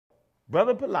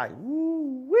Brother Polite,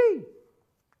 woo-wee.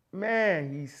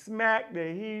 Man, he smacked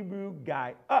the Hebrew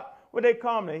guy up. What they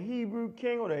call him, the Hebrew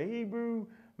king or the Hebrew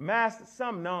master,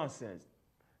 some nonsense.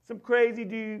 Some crazy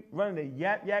dude running the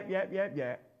yap,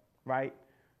 right?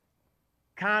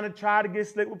 Kind of tried to get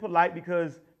slick with Polite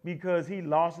because he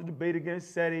lost the debate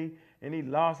against Seti and he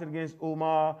lost it against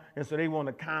Umar. And so he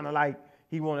wanted to kind of like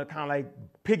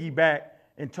piggyback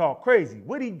and talk crazy.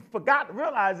 What he forgot to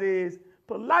realize is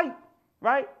Polite,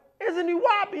 right, is a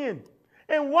Nuwaubian.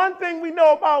 And one thing we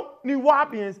know about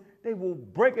Nuwaubians, they will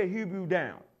break a Hebrew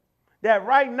down. That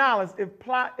right knowledge,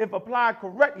 if applied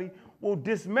correctly, will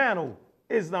dismantle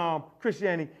Islam,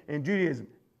 Christianity, and Judaism.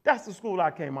 That's the school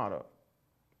I came out of.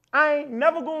 I ain't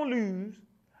never gonna lose.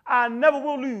 I never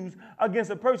will lose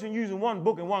against a person using one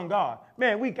book and one God.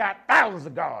 Man, we got thousands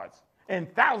of gods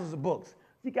and thousands of books.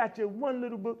 You got your one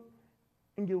little book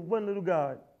and your one little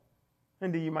God,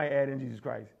 and then you might add in Jesus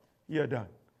Christ. You're done.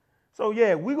 So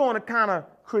yeah, we're going to kind of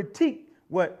critique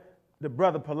what the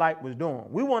brother Polite was doing.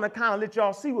 We want to kind of let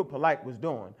y'all see what Polite was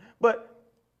doing. But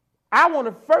I want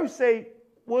to first say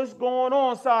what's going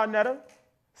on, Sarnetta.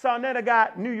 Sarnetta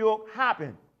got New York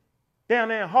hopping. Down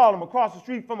there in Harlem, across the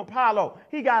street from Apollo.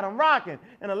 He got him rocking.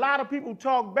 And a lot of people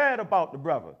talk bad about the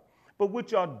brother. But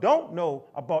what y'all don't know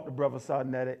about the brother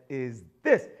Sarnetta is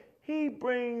this. He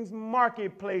brings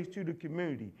marketplace to the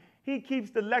community. He keeps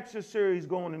the lecture series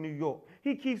going in New York.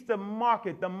 He keeps the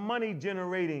market, the money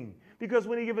generating. Because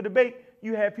when he gives a debate,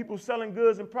 you have people selling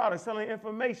goods and products, selling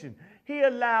information. He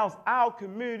allows our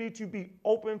community to be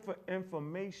open for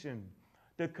information.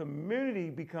 The community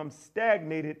becomes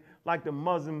stagnated like the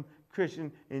Muslim,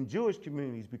 Christian, and Jewish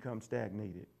communities become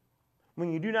stagnated.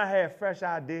 When you do not have fresh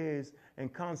ideas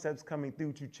and concepts coming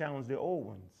through to challenge the old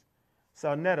ones.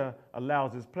 Sarnetta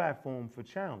allows his platform for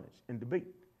challenge and debate.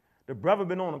 The brother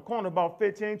been on the corner about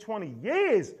 15, 20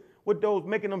 years with those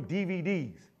making them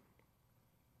DVDs.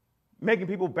 Making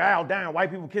people bow down, white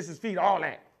people kiss his feet, all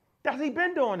that. That's he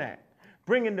been doing that.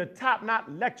 Bringing the top-notch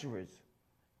lecturers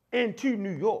into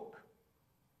New York.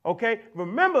 Okay?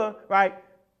 Remember, right,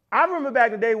 I remember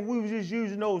back in the day when we was just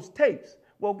using those tapes.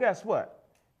 Well, guess what?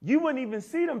 You wouldn't even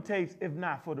see them tapes if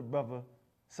not for the brother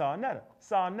Sarnetta.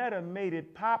 Sarnetta made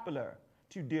it popular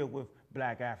to deal with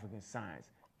black African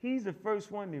science. He's the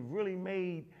first one that really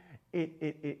made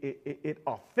it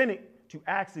authentic to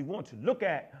actually want to look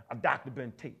at a Dr.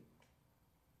 Ben tape.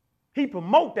 He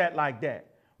promote that like that.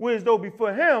 Whereas though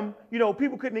before him, you know,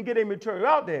 people couldn't get their material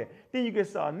out there. Then you get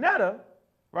Sarnetta,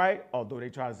 right? Although they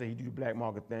try to say he do the black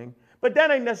market thing. But that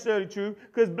ain't necessarily true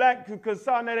because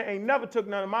Sarnetta ain't never took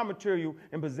none of my material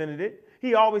and presented it.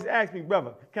 He always asked me,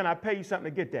 brother, can I pay you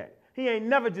something to get that? He ain't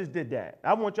never just did that.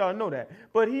 I want y'all to know that.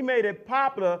 But he made it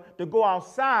popular to go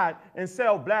outside and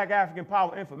sell black African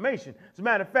power information. As a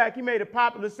matter of fact, he made it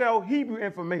popular to sell Hebrew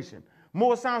information,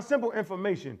 more sound simple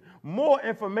information, more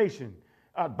information.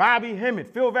 Bobby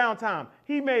Hemmett, Phil Valentine.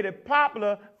 He made it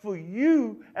popular for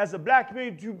you as a black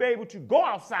community to be able to go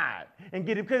outside and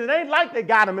get it, because it ain't like they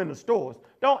got them in the stores.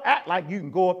 Don't act like you can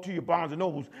go up to your Barnes &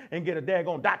 Nobles and get a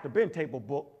daggone Dr. Ben tape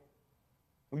book.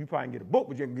 Well, you probably can get a book,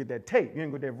 but you can get that tape. You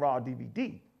ain't get that raw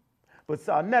DVD. But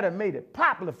Sarnetta made it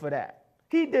popular for that.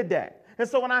 He did that. And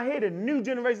so when I hear the new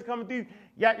generation coming through,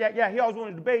 he always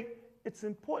wanted to debate. It's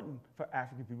important for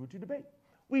African people to debate.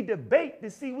 We debate to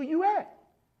see where you at.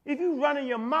 If you running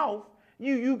your mouth,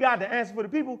 you got the answer for the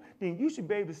people, then you should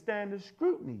be able to stand the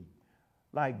scrutiny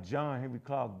like John Henry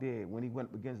Clark did when he went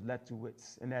up against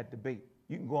Lefkowitz in that debate.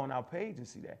 You can go on our page and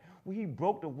see that. Well, he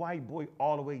broke the white boy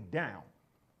all the way down.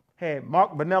 Had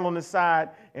Mark Bunnell on the side,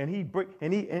 and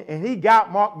he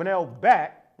got Mark Bunnell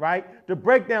back, right, to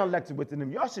break down Lefkowitz and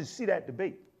them. Y'all should see that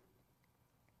debate.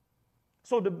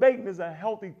 So debating is a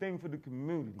healthy thing for the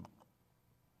community.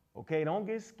 Okay, don't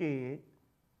get scared.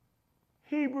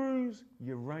 Hebrews,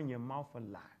 you run your mouth a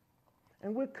lot.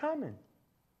 And we're coming.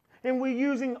 And we're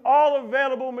using all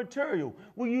available material.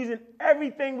 We're using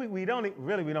everything we don't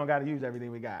got to use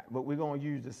everything we got, but we're going to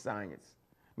use the science.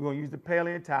 We're going to use the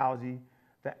paleontology,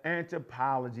 the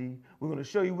anthropology. We're going to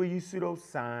show you where you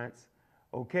pseudoscience.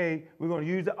 Okay? We're going to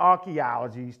use the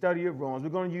archaeology, study of ruins. We're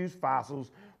going to use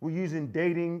fossils. We're using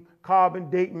dating, carbon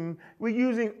dating. We're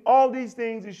using all these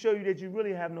things to show you that you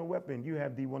really have no weapon. You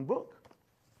have the one book.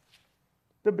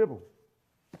 The Bible.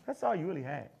 That's all you really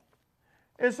had.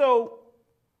 And so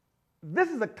this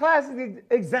is a classic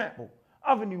example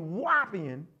of a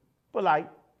Nuwaubian, Polite,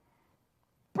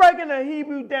 breaking the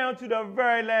Hebrew down to the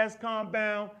very last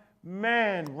compound.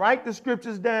 Man, write the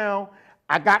scriptures down.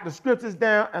 I got the scriptures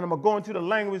down, and I'm going to go into the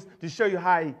language to show you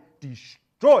how he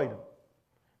destroyed them.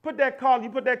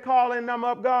 You put that call in number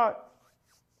up, God?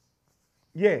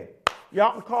 Yeah.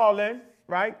 Y'all can call in.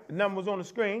 right? The number's on the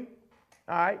screen,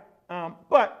 all right?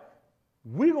 But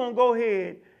we're going to go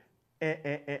ahead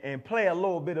and play a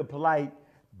little bit of polite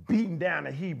beating down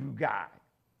a Hebrew guy.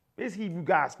 This Hebrew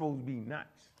guy's supposed to be nice.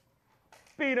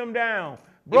 Beat him down.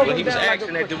 When he was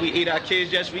asking that, did we eat our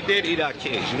kids? Yes, we did eat our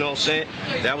kids. You know what I'm saying?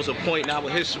 That was a point in our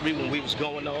history when we was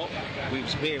going on. We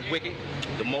was being wicked.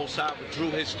 The Most High withdrew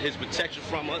his protection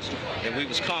from us, and we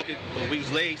was conquered. We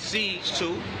was laid siege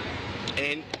to,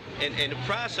 and in the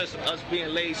process of us being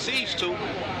laid siege to,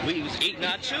 we was eating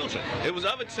our children. There was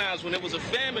other times when there was a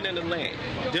famine in the land,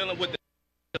 dealing with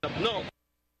the north.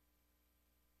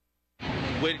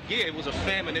 Yeah, it was a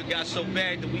famine. It got so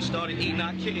bad that we started eating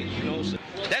our kids. You know what I'm saying?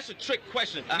 That's a trick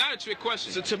question. Not a trick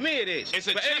question. So to me, it is. It's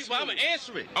a but trick. I'm gonna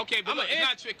answer it. Okay, but it's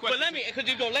not a trick question. But because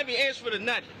you're gonna let me answer it or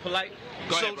not, polite.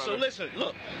 Go ahead, so listen,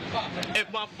 look.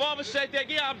 If my father said that,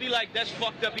 yeah, I'd be like, that's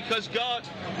fucked up because God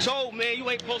told man you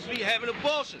ain't supposed to be having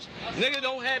abortions. Nigga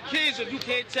don't have kids if you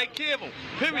can't take care of them.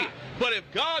 Period. But if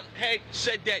God had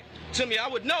said that to me, I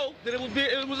would know that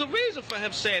it was a reason for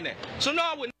him saying that. So no,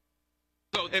 I wouldn't.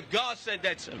 So if God said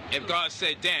that to me. If God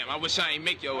said, damn, I wish I ain't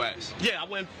make your ass. Yeah, I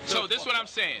wouldn't. So this is what I'm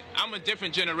saying. I'm a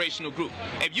different generational group.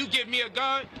 If you give me a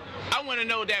God, I want to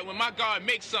know that when my God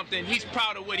makes something, he's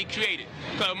proud of what he created.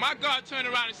 Because if my God turned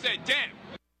around and said, damn,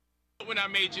 when I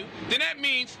made you, then that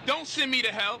means don't send me to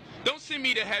hell, don't send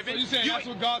me to heaven. So you saying that's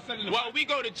what God said in the Bible? Well, we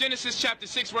go to Genesis chapter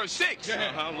 6, verse 6.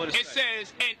 It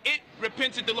says, and it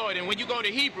repented the Lord. And when you go to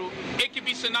Hebrew, it can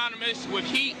be synonymous with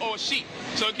he or she.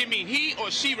 So it can mean he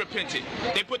or she repented.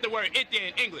 They put the word it there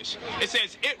in English. It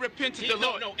says, it repented the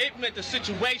Lord. No, it meant the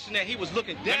situation that he was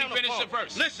looking down upon. Let me finish the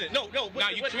verse. Listen, no.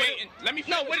 Now you creating. Let me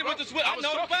finish. No, wait, I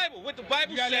know the Bible. What the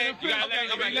Bible said. You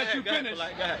gotta let you finish.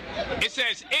 It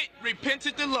says, it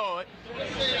repented the Lord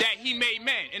that he made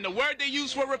man. And the word they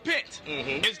use for repent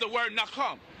is the word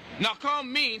nakam. Nakam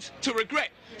means to regret.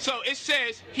 So it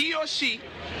says he or she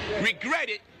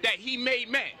regretted that he made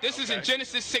man. This is in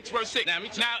Genesis 6, verse 6. Now,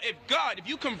 if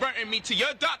you converting me to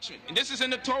your doctrine, and this is in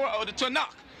the Torah or the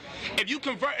Tanakh, if you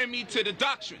converting me to the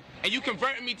doctrine, and you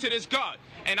converting me to this God,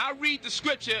 and I read the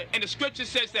scripture, and the scripture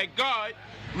says that God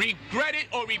regretted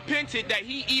or repented that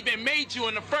he even made you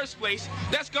in the first place,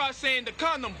 that's God saying the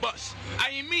condom bust. I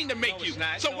didn't mean to make you.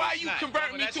 So why are you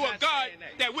converting me to a God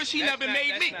that wish he never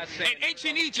made me? In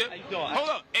ancient Egypt, in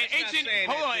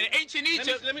ancient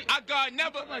Egypt, our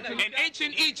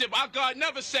God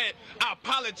never said, I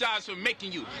apologize for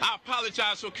making you. I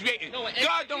apologize for creating.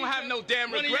 God don't have no damn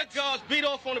regrets. One of your gods beat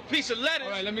off on a piece of lettuce.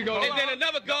 All right, let me go. And then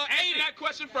another God ate it. Answer that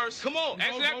question first. Come on.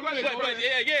 Answer that question.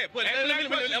 But I'm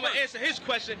going to answer his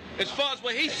question. As far as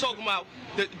what he's talking about,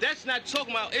 that's not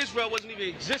talking about Israel wasn't even in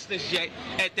existence yet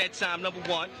at that time, number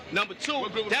one. Number two,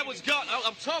 that was God.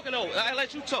 I'm talking over. I'll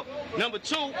let you talk. Number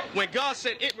two, when God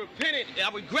said it repented,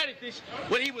 I regretted this,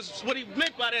 what he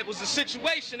meant by that was the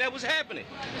situation that was happening.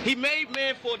 He made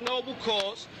man for a noble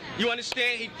cause. You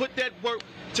understand? He put that work.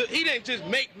 He didn't just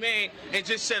make man and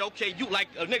just said, okay, you like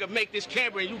a nigga make this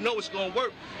camera and you know it's gonna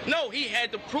work. No, he had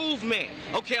to prove man.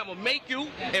 Okay, I'm gonna make you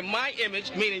in my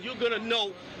image, meaning you're gonna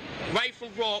know right from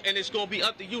wrong, and it's gonna be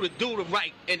up to you to do the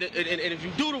right. And if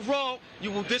you do the wrong,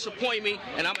 you will disappoint me,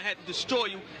 and I'm gonna have to destroy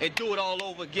you and do it all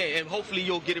over again. And hopefully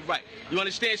you'll get it right. You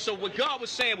understand? So what God was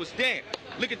saying was, damn,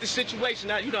 look at the situation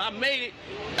now. You know, I made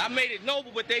it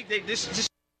noble, but this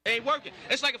ain't working.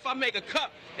 It's like if I make a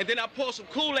cup and then I pour some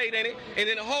Kool-Aid in it and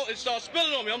then it starts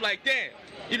spilling on me. I'm like, damn,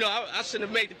 you know, I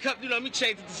shouldn't have made the cup. You know, let me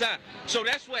change the design. So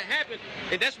that's what happened,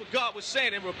 and that's what God was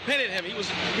saying and repented him. He was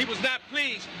not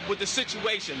pleased with the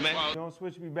situation, man. Don't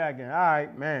switch me back in. All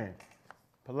right, man.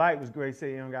 Polite was great.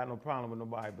 Say you don't got no problem with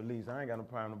nobody believes. I ain't got no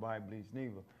problem with nobody believes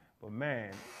neither. But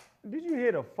man, did you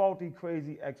hear the faulty,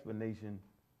 crazy explanation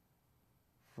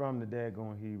from the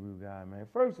daggone Hebrew guy, man?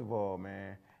 First of all,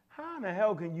 man, how in the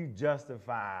hell can you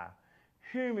justify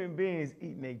human beings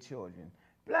eating their children?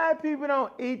 Black people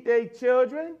don't eat their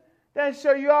children. That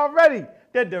show you already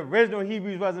that the original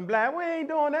Hebrews wasn't black. We ain't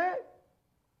doing that.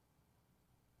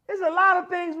 There's a lot of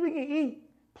things we can eat.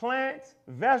 Plants,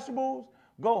 vegetables,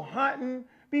 go hunting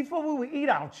before we would eat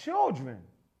our children.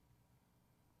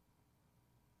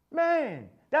 Man,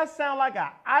 that sounds like an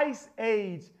ice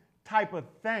age type of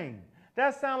thing.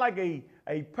 That sounds like a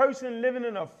person living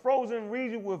in a frozen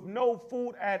region with no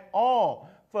food at all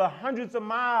for hundreds of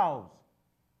miles.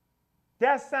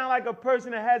 That sounds like a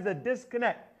person that has a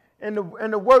disconnect. In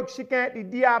the work, Sheikh Anta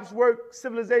Diop's work,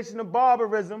 Civilization of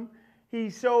Barbarism, he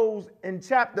shows in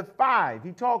chapter 5,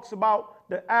 he talks about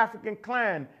the African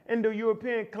clan,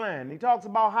 Indo-European clan. He talks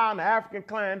about how in the African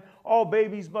clan, all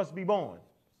babies must be born,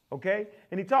 okay?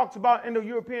 And he talks about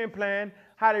Indo-European clan,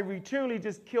 how they routinely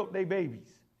just killed their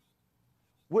babies.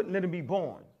 Wouldn't let them be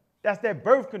born. That's that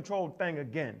birth control thing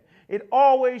again. It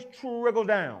always trickles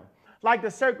down. Like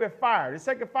the sacred fire. The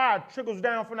sacred fire trickles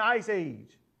down from the Ice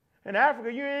Age. In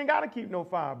Africa, you ain't got to keep no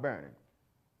fire burning.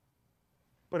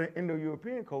 But in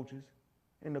Indo-European cultures,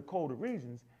 in the colder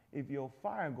regions, if your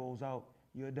fire goes out,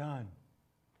 you're done.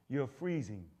 You're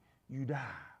freezing. You die.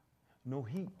 No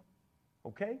heat.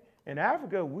 Okay? In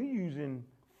Africa, we using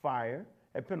fire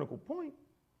at Pinnacle Point,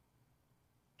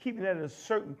 keeping it at a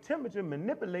certain temperature,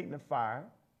 manipulating the fire,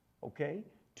 okay,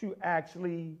 to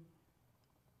actually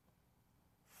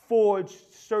forge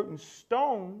certain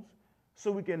stones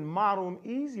so we can model them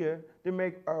easier to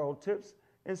make arrow tips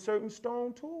and certain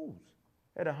stone tools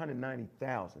at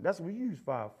 190,000. That's what we use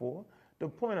fire for. The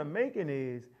point I'm making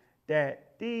is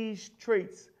that these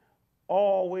traits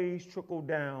always trickle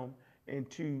down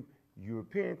into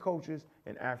European cultures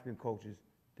and African cultures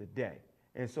today.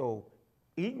 And so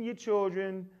eating your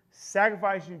children,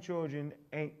 sacrificing your children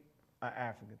ain't an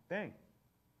African thing.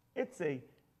 It's a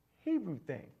Hebrew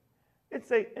thing.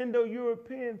 It's an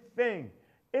Indo-European thing.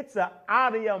 It's an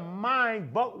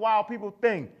out-of-your-mind, buck-wild people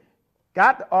thing.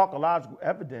 Got the archaeological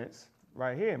evidence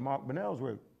right here in Mark Bunnell's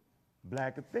work,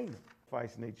 Black Athena,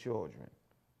 sacrificing their children.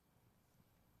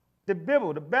 The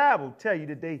Bible tell you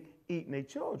that they eating their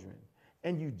children.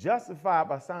 And you justify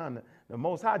by saying the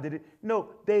Most High did it. No,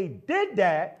 they did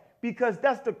that because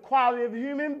that's the quality of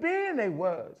human being they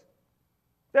was.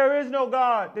 There is no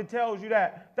God that tells you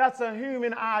that. That's a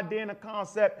human idea and a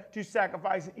concept to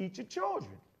sacrifice and eat your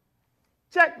children.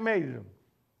 Checkmated them.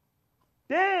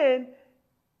 Then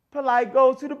Polite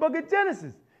goes to the book of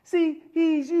Genesis. See,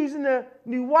 he's using the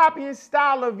Nuwapian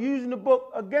style of using the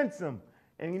book against them.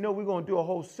 And you know, we're going to do a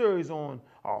whole series on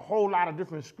a whole lot of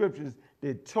different scriptures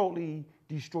that totally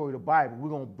destroy the Bible. We're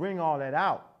going to bring all that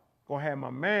out. Going to have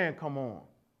my man come on,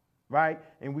 right?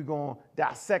 And we're going to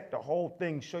dissect the whole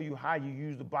thing, show you how you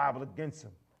use the Bible against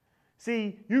them.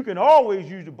 See, you can always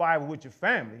use the Bible with your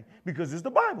family because it's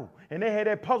the Bible. And they had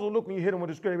that puzzle look when you hit them with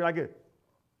the scripture like this.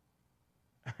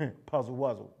 Puzzle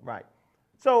wuzzle, right.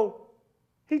 So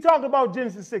he talked about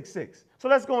Genesis 6:6. So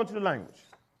let's go into the language.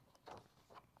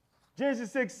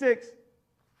 Genesis 6:6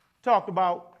 talked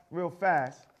about real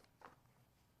fast.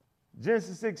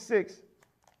 Genesis 6:6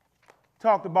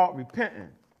 talked about repenting.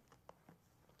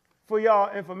 For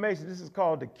y'all information, this is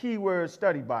called the Keyword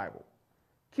Study Bible.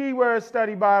 Keyword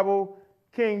Study Bible,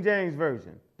 King James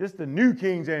Version. This is the new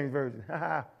King James Version.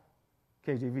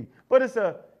 KJV. But it's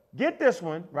get this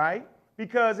one, right?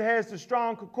 Because it has the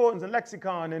Strong Concordance and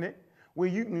Lexicon in it, where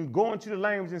you can go into the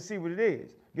language and see what it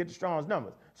is. Get the Strong's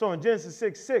numbers. So in Genesis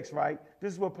 6:6, right,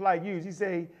 this is what Polite used. He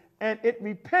said, and it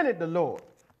repented the Lord,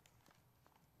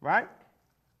 right,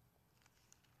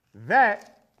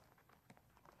 that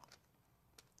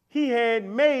he had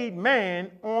made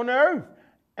man on the earth,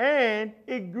 and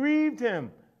it grieved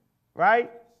him,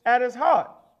 right, at his heart.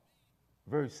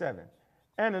 Verse 7.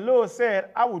 And the Lord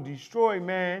said, I will destroy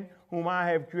man whom I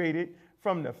have created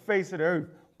from the face of the earth,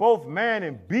 both man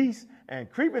and beast and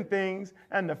creeping things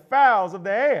and the fowls of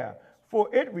the air, for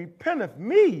it repenteth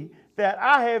me that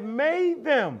I have made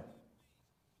them.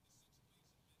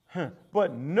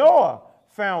 But Noah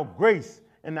found grace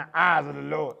in the eyes of the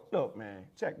Lord. Look, man,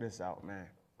 check this out, man.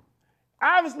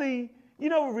 Obviously, you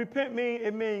know what repent means?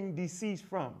 It means decease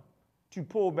from, to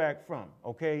pull back from,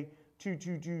 okay? To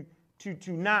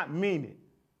not mean it.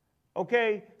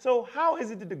 Okay? So how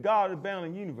is it that the God of the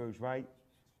bounding universe, right,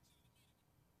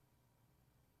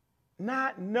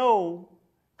 not know,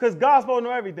 because God's supposed to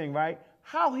know everything, right?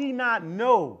 How he not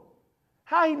know?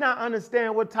 How he not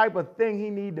understand what type of thing he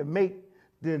need to make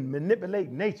to manipulate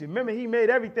nature? Remember, he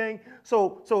made everything,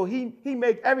 so he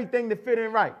make everything to fit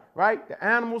in right? The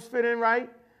animals fit in right,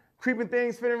 creeping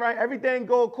things fit in right, everything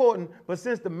go according, but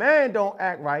since the man don't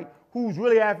act right, who's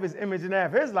really after his image and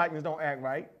after his likeness don't act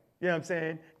right, you know what I'm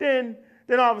saying? Then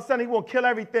all of a sudden he won't kill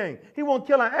everything. He won't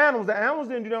kill our animals. The animals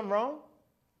didn't do nothing wrong.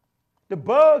 The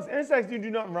bugs, insects didn't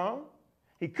do nothing wrong.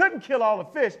 He couldn't kill all the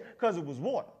fish because it was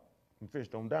water. And fish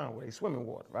don't drown where they swim in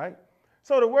water, right?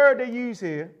 So the word they use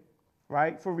here,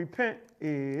 right, for repent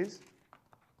is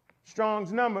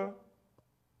Strong's number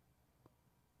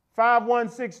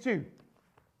 5162.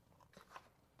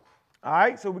 All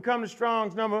right, so we come to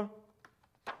Strong's number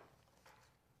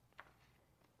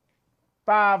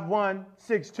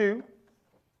 5162,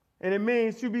 and it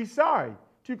means to be sorry,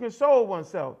 to console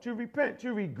oneself, to repent,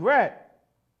 to regret,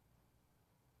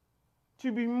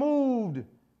 to be moved,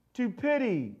 to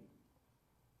pity,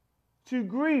 to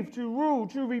grief, to rue,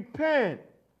 to repent.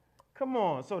 Come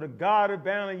on, so the God of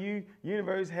bounding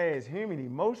universe has human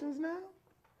emotions now?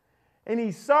 And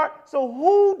he's sorry. So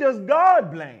who does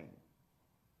God blame?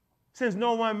 Since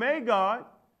no one made God,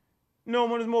 No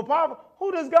one is more powerful.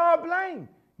 Who does God blame?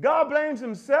 God blames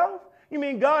himself? You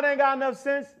mean God ain't got enough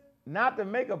sense not to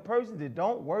make a person that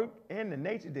don't work in the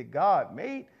nature that God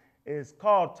made? It's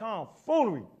called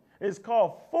tomfoolery. It's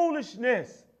called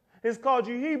foolishness. It's called,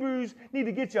 you Hebrews need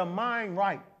to get your mind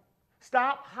right.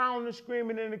 Stop howling and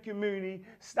screaming in the community.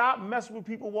 Stop messing with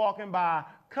people walking by.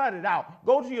 Cut it out.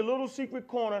 Go to your little secret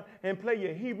corner and play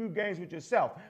your Hebrew games with yourself.